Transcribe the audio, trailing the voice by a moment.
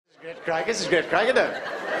crack. This is great crack, isn't it?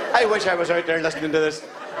 I wish I was out there listening to this.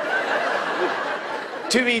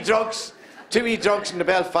 Two wee drunks in the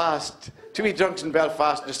Belfast. Two wee drunks in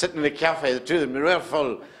Belfast. They're sitting in the cafe. The two of them are real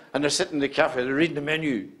full, and they're sitting in the cafe. They're reading the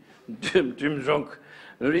menu. Two drunk.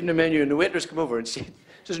 They're reading the menu, and the waitress come over and she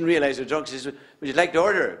doesn't realise they're drunk. She says, "Would you like to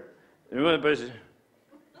order?" And one person,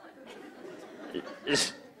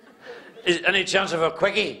 is any chance of a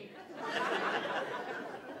quickie?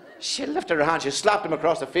 She lifted her hand, she slapped him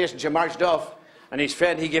across the face, and she marched off. And his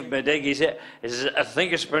friend, he gave him a dig. He said, "I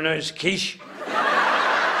think it's pronounced quiche."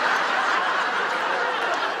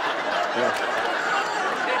 Yeah.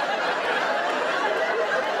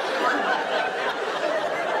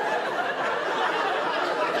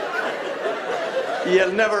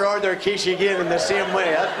 You'll never order quiche again in the same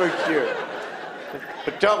way, that's for sure.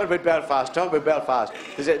 But talking about Belfast,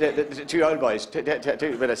 the two old boys,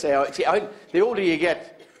 when I say, the older you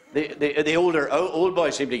get, the older old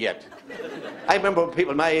boys seem to get. I remember when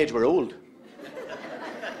people my age were old.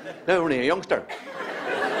 Now only a youngster.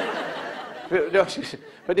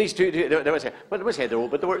 But these two, they would say they're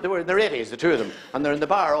old, but they were in their 80s, the two of them, and they're in the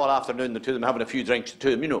bar all afternoon, the two of them having a few drinks, the two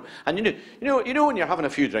of them, you know. And you know when you're having a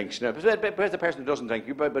few drinks, you know, because the person who doesn't drink,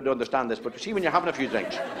 you probably don't understand this, but see, when you're having a few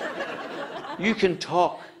drinks, you can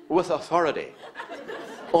talk with authority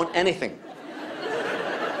on anything.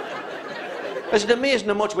 It's amazing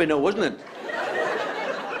how much we know, isn't it?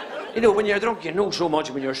 You know, when you're drunk, you know so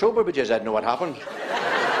much. When you're sober, but you just don't know what happened.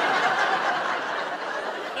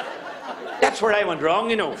 That's where I went wrong,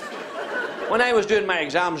 you know. When I was doing my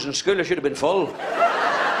exams in school, I should have been full. If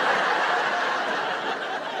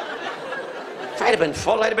I'd have been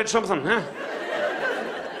full, I'd have been something, huh?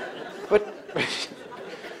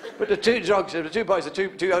 But the two drunks, the two boys, the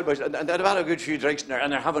two old boys, and they've had a good few drinks,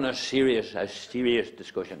 and they're having a serious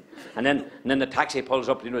discussion. And then the taxi pulls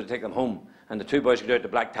up, you know, to take them home. And the two boys get out the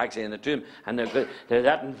black taxi, and the two of them, and they're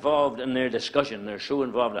that involved in their discussion. They're so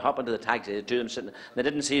involved. They hop into the taxi. The two of them sitting. They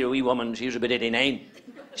didn't see a wee woman. She was about 89.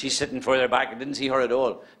 She's sitting further back and didn't see her at all.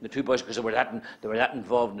 And the two boys, because they were that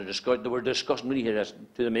involved in the discussion, they were discussing. Really, here,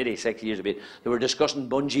 to them 86 years of age. They were discussing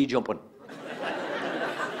bungee jumping.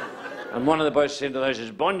 And one of the boys said to the other,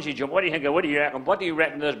 says, "Bungee jump? What do you think? What do you reckon? What do you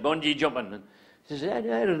reckon of this bungee jumping?" And he says, I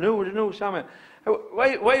don't know, Sammy.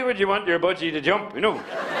 Why would you want your budgie to jump? You know.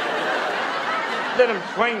 Let him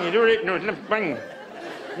swing, you do it, no, let him swing.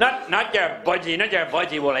 Not your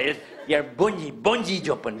budgie, well, it is. Your bungee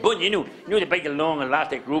jumping, you know the big long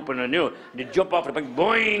elastic rope, and they jump off the big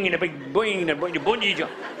boing, and the big boing, the bungee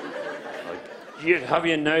jump. Oh, geez, have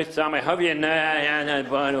you now, Sammy, have you now?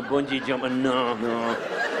 No, bungee jumping, no,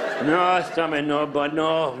 Sammy, no,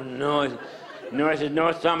 I said,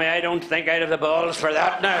 no, Sammy, I don't think I'd have the balls for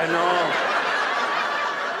that now, no.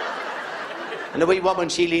 And the wee woman,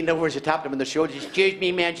 she leaned over and she tapped him on the shoulder. She said, "Excuse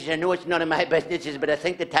me, man," she said, "I know it's none of my business, but I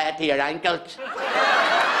think they tie it to your ankles."